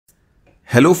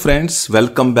Hello friends,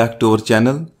 welcome back to our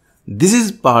channel. This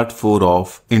is part 4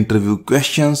 of interview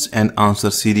questions and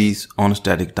answer series on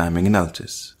static timing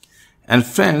analysis. And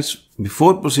friends,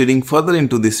 before proceeding further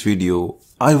into this video,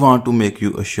 I want to make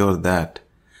you assure that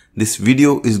this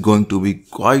video is going to be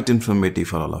quite informative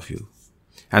for all of you.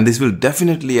 And this will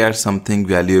definitely add something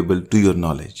valuable to your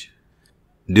knowledge.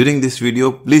 During this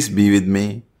video, please be with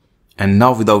me. And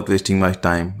now without wasting my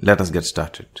time, let us get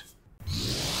started.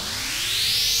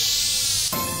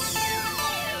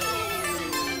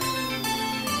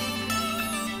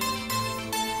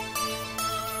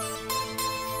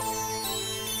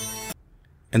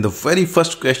 And the very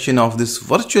first question of this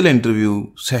virtual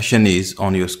interview session is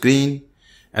on your screen.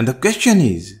 And the question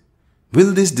is,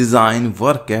 will this design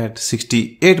work at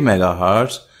 68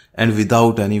 MHz and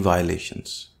without any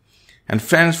violations? And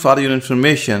friends, for your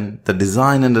information, the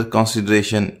design under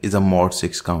consideration is a Mod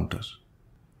 6 counter.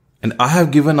 And I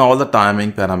have given all the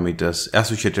timing parameters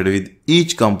associated with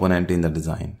each component in the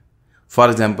design. For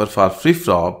example, for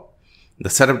flip-flop, the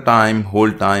setup time,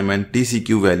 hold time and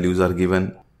TCQ values are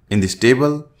given in this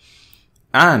table,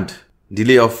 and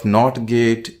delay of NOT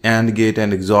gate, AND gate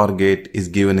and XOR gate is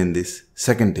given in this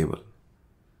second table.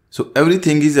 So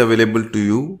everything is available to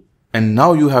you, and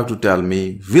now you have to tell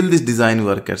me, will this design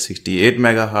work at 68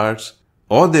 MHz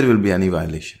or there will be any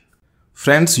violation?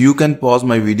 Friends, you can pause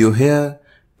my video here,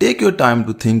 take your time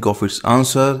to think of its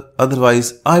answer,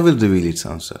 otherwise I will reveal its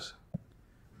answer.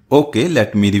 Okay,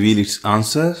 let me reveal its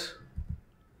answer.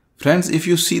 Friends, if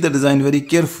you see the design very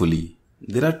carefully,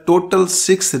 there are total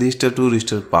 6 register to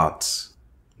register paths.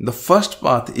 The first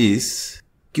path is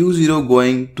Q0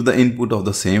 going to the input of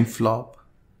the same flop,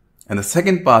 and the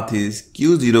second path is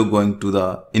Q0 going to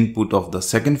the input of the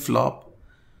second flop,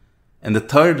 and the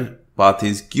third path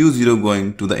is Q0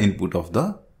 going to the input of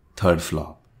the third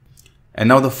flop. And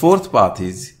now the fourth path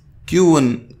is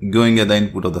Q1 going at the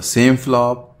input of the same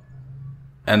flop,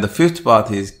 and the fifth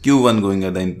path is Q1 going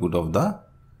at the input of the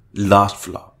last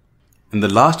flop. And the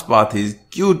last path is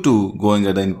Q2 going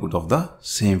at the input of the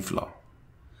same flop.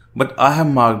 But I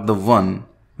have marked the one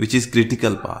which is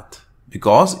critical path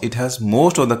because it has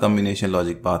most of the combination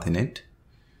logic path in it.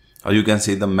 Or you can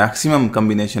say the maximum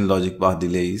combination logic path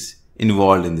delay is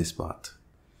involved in this path.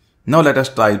 Now let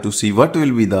us try to see what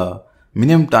will be the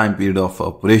minimum time period of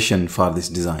operation for this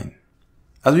design.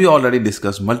 As we already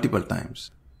discussed multiple times,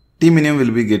 T minimum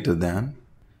will be greater than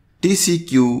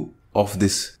TCQ of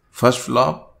this first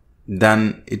flop.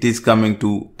 Then it is coming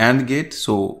to AND gate,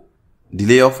 so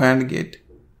delay of AND gate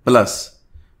plus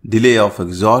delay of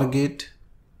XOR gate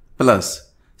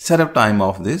plus setup time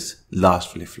of this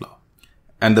last flip-flop.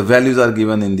 And the values are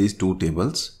given in these two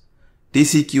tables.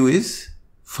 TCQ is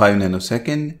 5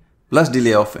 nanosecond plus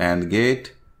delay of AND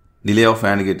gate. Delay of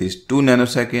AND gate is 2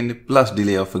 nanosecond plus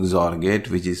delay of XOR gate,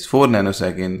 which is 4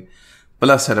 nanosecond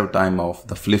plus setup time of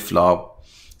the flip-flop.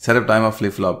 Setup time of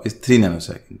flip-flop is 3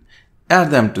 nanosecond. Add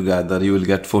them together, you will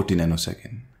get 40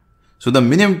 nanosecond. So the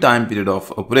minimum time period of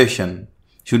operation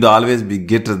should always be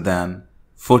greater than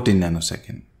 14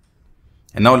 nanosecond.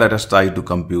 And now let us try to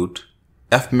compute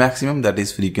F maximum, that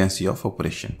is frequency of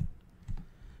operation.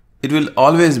 It will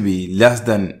always be less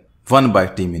than 1 by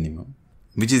T minimum,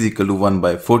 which is equal to 1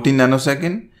 by 14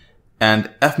 nanosecond, and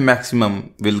F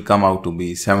maximum will come out to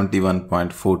be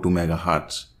 71.42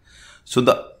 MHz. So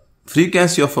the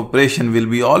frequency of operation will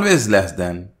be always less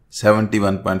than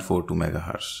 71.42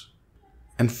 MHz.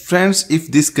 And friends,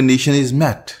 if this condition is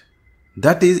met,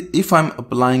 that is, if I'm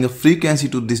applying a frequency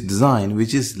to this design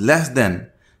which is less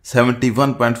than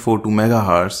 71.42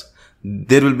 MHz,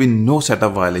 there will be no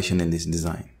setup violation in this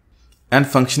design. And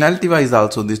functionality wise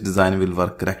also this design will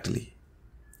work correctly.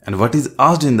 And what is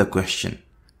asked in the question?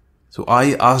 So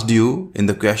I asked you in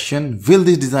the question, will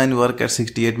this design work at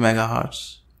 68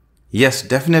 MHz? Yes,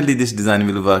 definitely this design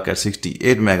will work at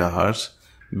 68 MHz.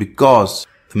 Because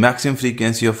the maximum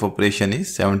frequency of operation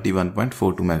is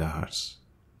 71.42 MHz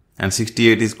and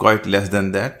 68 is quite less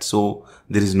than that, so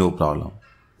there is no problem.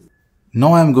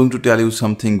 Now I am going to tell you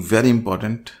something very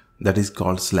important, that is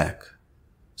called slack.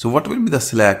 So what will be the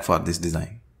slack for this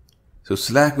design? So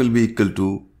slack will be equal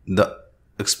to the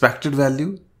expected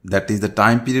value, that is the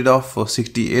time period of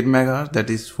 68 MHz, that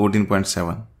is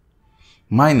 14.7,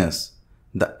 minus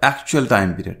the actual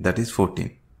time period, that is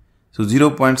 14. So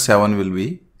 0.7 will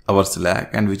be our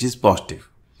slack, and which is positive.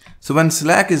 So when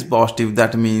slack is positive,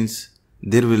 that means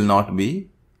there will not be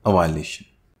a violation.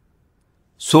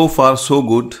 So far so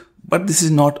good, but this is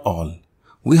not all.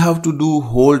 We have to do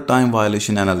hold time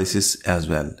violation analysis as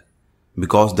well,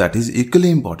 because that is equally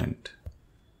important.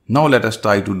 Now let us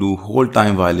try to do hold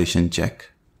time violation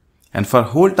check. And for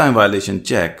hold time violation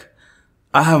check,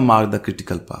 I have marked the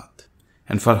critical path.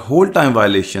 And for hold time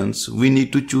violations, we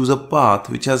need to choose a path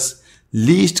which has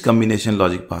least combination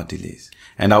logic path delays.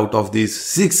 And out of these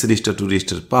 6 register to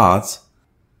register paths,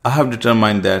 I have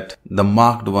determined that the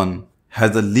marked one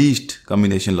has the least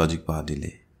combination logic path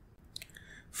delay.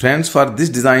 Friends, for this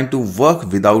design to work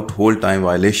without hold time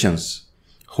violations,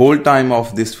 hold time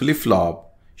of this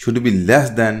flip-flop should be less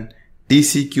than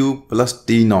TCQ plus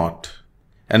T0.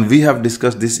 And we have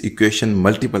discussed this equation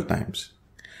multiple times.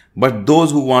 But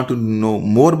those who want to know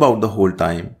more about the hold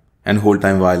time and hold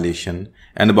time violation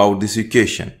and about this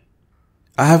equation,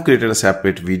 I have created a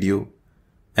separate video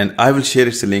and I will share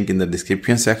its link in the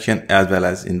description section as well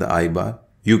as in the I-bar.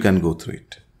 You can go through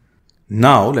it.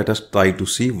 Now let us try to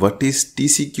see what is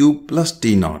TCQ plus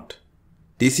T0.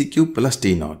 TCQ plus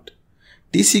T0.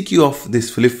 TCQ of this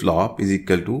flip-flop is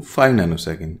equal to 5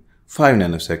 nanosecond. 5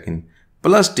 nanosecond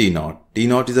plus T0.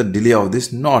 T0 is the delay of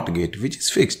this NOT gate which is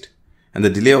fixed. And the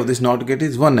delay of this NOT gate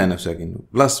is 1 nanosecond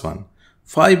plus 1.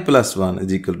 5 plus 1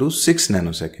 is equal to 6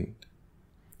 nanosecond.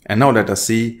 And now let us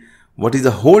see what is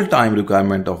the hold time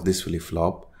requirement of this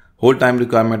flip-flop. Hold time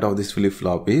requirement of this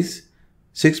flip-flop is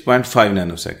 6.5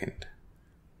 nanosecond.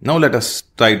 Now let us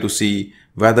try to see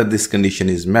whether this condition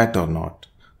is met or not.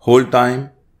 Hold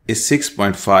time is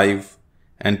 6.5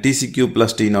 and TCQ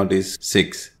plus T0 is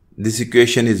 6. This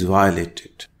equation is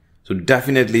violated. So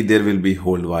definitely there will be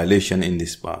hold violation in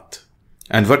this path.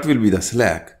 And what will be the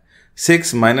slack?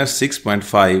 6 minus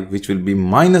 6.5, which will be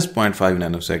minus 0.5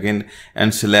 nanosecond,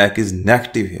 and slack is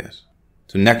negative here.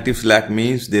 So negative slack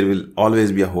means there will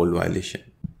always be a hold violation.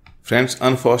 Friends,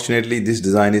 unfortunately this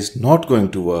design is not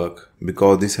going to work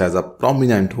because this has a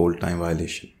prominent hold time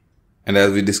violation. And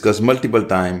as we discussed multiple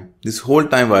times, this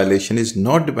hold time violation is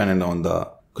not dependent on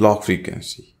the clock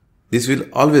frequency. This will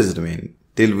always remain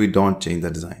till we don't change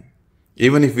the design.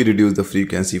 Even if we reduce the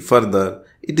frequency further,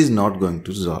 it is not going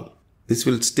to resolve. This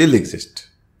will still exist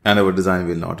and our design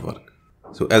will not work.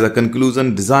 So as a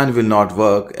conclusion, design will not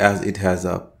work as it has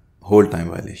a hold time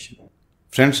violation.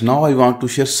 Friends, now I want to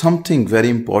share something very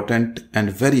important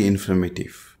and very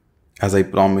informative. As I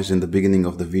promised in the beginning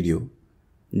of the video,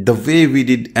 the way we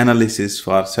did analysis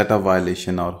for setup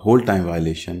violation or hold time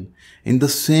violation, in the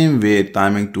same way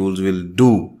timing tools will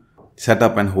do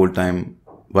setup and hold time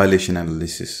violation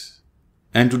analysis.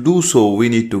 And to do so, we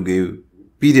need to give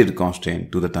period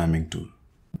constraint to the timing tool.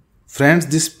 Friends,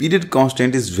 this period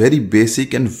constraint is very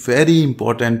basic and very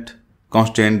important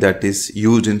constraint that is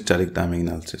used in static timing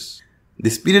analysis.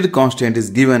 This period constraint is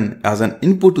given as an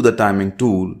input to the timing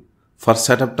tool for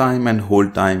setup time and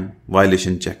hold time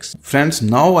violation checks. Friends,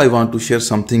 now I want to share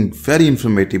something very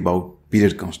informative about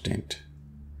period constraint.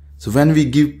 So when we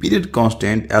give period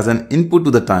constraint as an input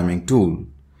to the timing tool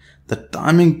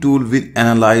will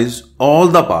analyze all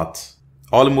the paths,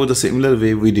 almost the similar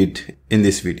way we did in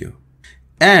this video.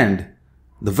 And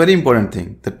the very important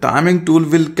thing, the timing tool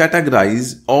will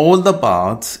categorize all the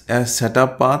paths as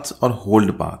setup paths or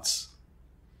hold paths.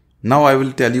 Now I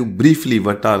will tell you briefly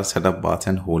what are setup paths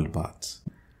and hold paths.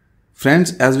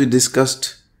 Friends, as we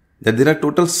discussed that there are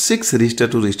total 6 register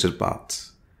to register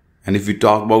paths. And if we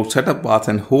talk about setup paths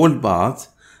and hold paths,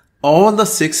 all the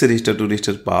 6 register to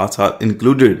register paths are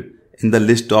included in the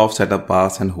list of setup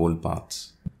paths and hold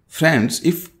paths. Friends,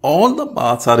 if all the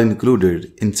paths are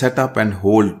included in setup and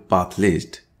hold path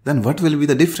list, then what will be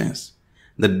the difference?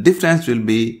 The difference will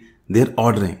be their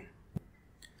ordering.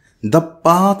 The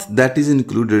path that is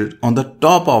included on the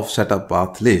top of setup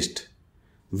path list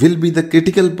will be the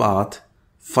critical path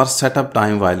for setup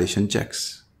time violation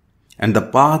checks. And the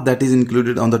path that is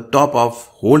included on the top of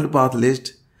hold path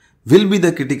list will be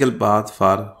the critical path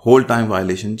for hold time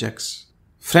violation checks.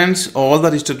 Friends, all the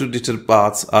register to register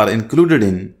paths are included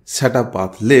in setup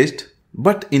path list,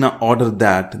 but in an order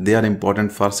that they are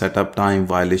important for setup time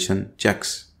violation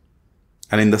checks.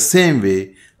 And in the same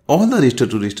way, all the register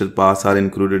to register paths are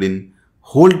included in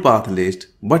hold path list,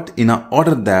 but in an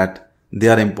order that they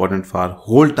are important for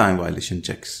hold time violation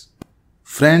checks.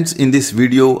 Friends, in this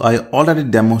video, I already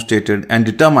demonstrated and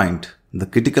determined the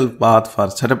critical path for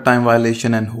setup time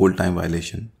violation and hold time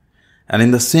violation. And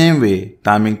in the same way,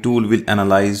 timing tool will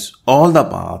analyze all the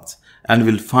paths and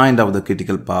will find out the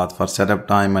critical path for setup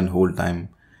time and hold time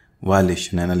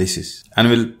violation analysis and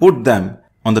will put them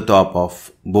on the top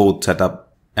of both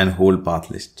setup and hold path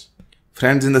lists.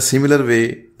 Friends, in the similar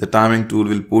way, the timing tool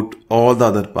will put all the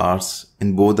other parts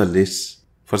in both the lists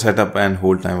for setup and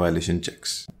hold time violation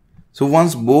checks. So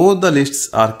once both the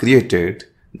lists are created,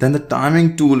 then the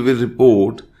timing tool will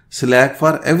report slack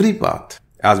for every path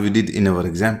as we did in our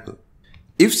example.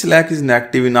 If slack is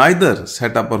negative in either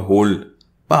setup or hold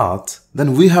paths,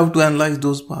 then we have to analyze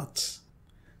those paths.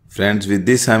 Friends, with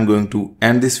this I am going to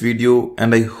end this video,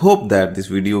 and I hope that this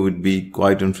video would be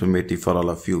quite informative for all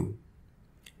of you.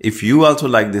 If you also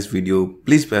like this video,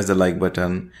 please press the like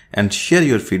button and share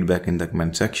your feedback in the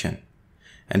comment section.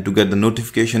 And to get the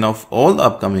notification of all the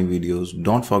upcoming videos,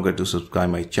 don't forget to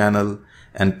subscribe my channel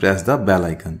and press the bell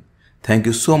icon. Thank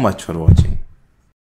you so much for watching.